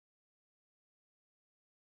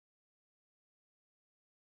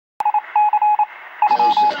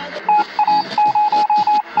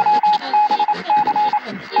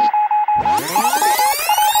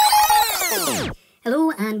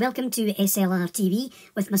Hello and welcome to SLR.tv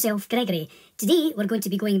with myself, Gregory. Today we're going to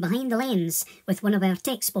be going behind the lens with one of our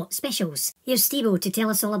Tech Spot specials. Here's Stevo to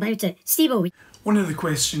tell us all about it. Stevo. One of the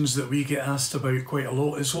questions that we get asked about quite a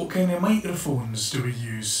lot is what kind of microphones do we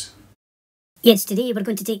use? Yes, today we're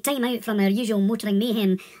going to take time out from our usual motoring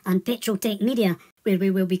mayhem and petrol tech media, where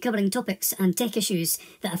we will be covering topics and tech issues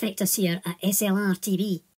that affect us here at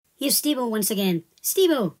SLR.tv. Here's Stevo once again.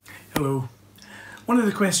 Stevo. Hello. One of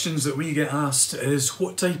the questions that we get asked is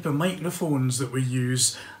what type of microphones that we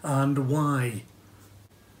use and why.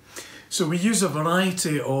 So we use a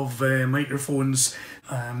variety of microphones.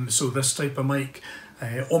 So this type of mic,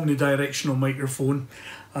 omnidirectional microphone.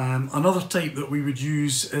 Another type that we would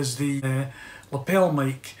use is the lapel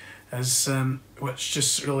mic, which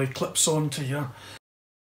just really clips onto your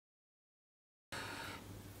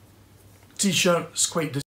t-shirt. It's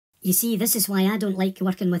quite You see, this is why I don't like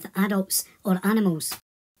working with adults or animals.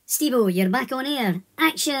 Stevo, you're back on air.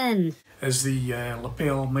 Action! Is the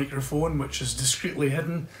lapel microphone, which is discreetly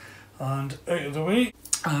hidden and out of the way.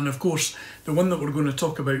 And of course, the one that we're going to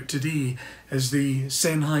talk about today is the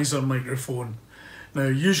Sennheiser microphone. Now,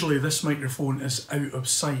 usually this microphone is out of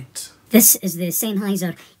sight. This is the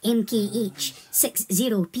Sennheiser MKH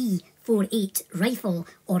 60P48 rifle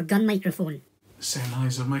or gun microphone.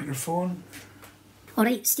 Sennheiser microphone.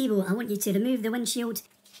 Alright, Stevo, I want you to remove the windshield.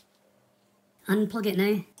 Unplug it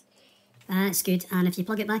now. That's good. And if you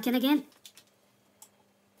plug it back in again.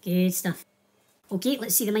 Good stuff. Okay,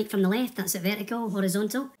 let's see the mic from the left. That's it vertical,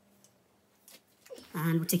 horizontal.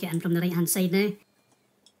 And we'll take it in from the right hand side now.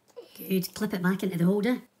 Good. Clip it back into the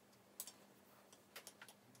holder.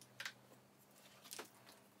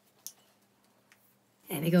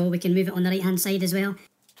 There we go. We can move it on the right hand side as well.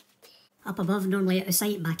 Up above, normally out of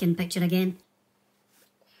sight, back in picture again.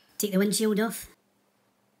 Take the windshield off.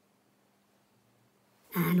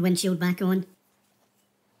 And windshield back on.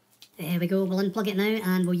 There we go. We'll unplug it now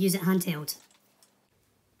and we'll use it handheld.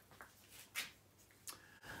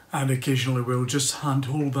 And occasionally we'll just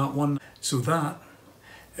handhold that one. So that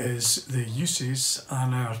is the uses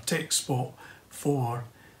and our tech spot for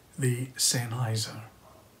the Sennheiser.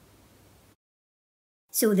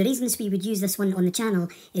 So the reasons we would use this one on the channel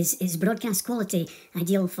is its broadcast quality,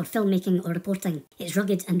 ideal for filmmaking or reporting. It's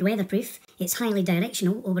rugged and weatherproof, it's highly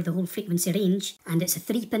directional over the whole frequency range, and it's a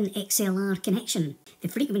 3-pin XLR connection. The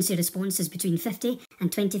frequency response is between 50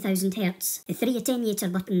 and 20,000 Hz. The 3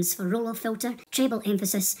 attenuator buttons for roll-off filter, treble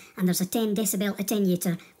emphasis, and there's a 10 decibel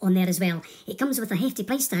attenuator on there as well. It comes with a hefty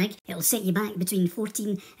price tag. It'll set you back between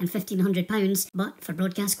 £1,400 and £1,500, but for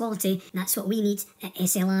broadcast quality, that's what we need at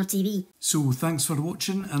SLR TV. So thanks for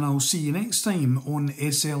watching, and I'll see you next time on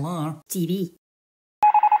SLR TV.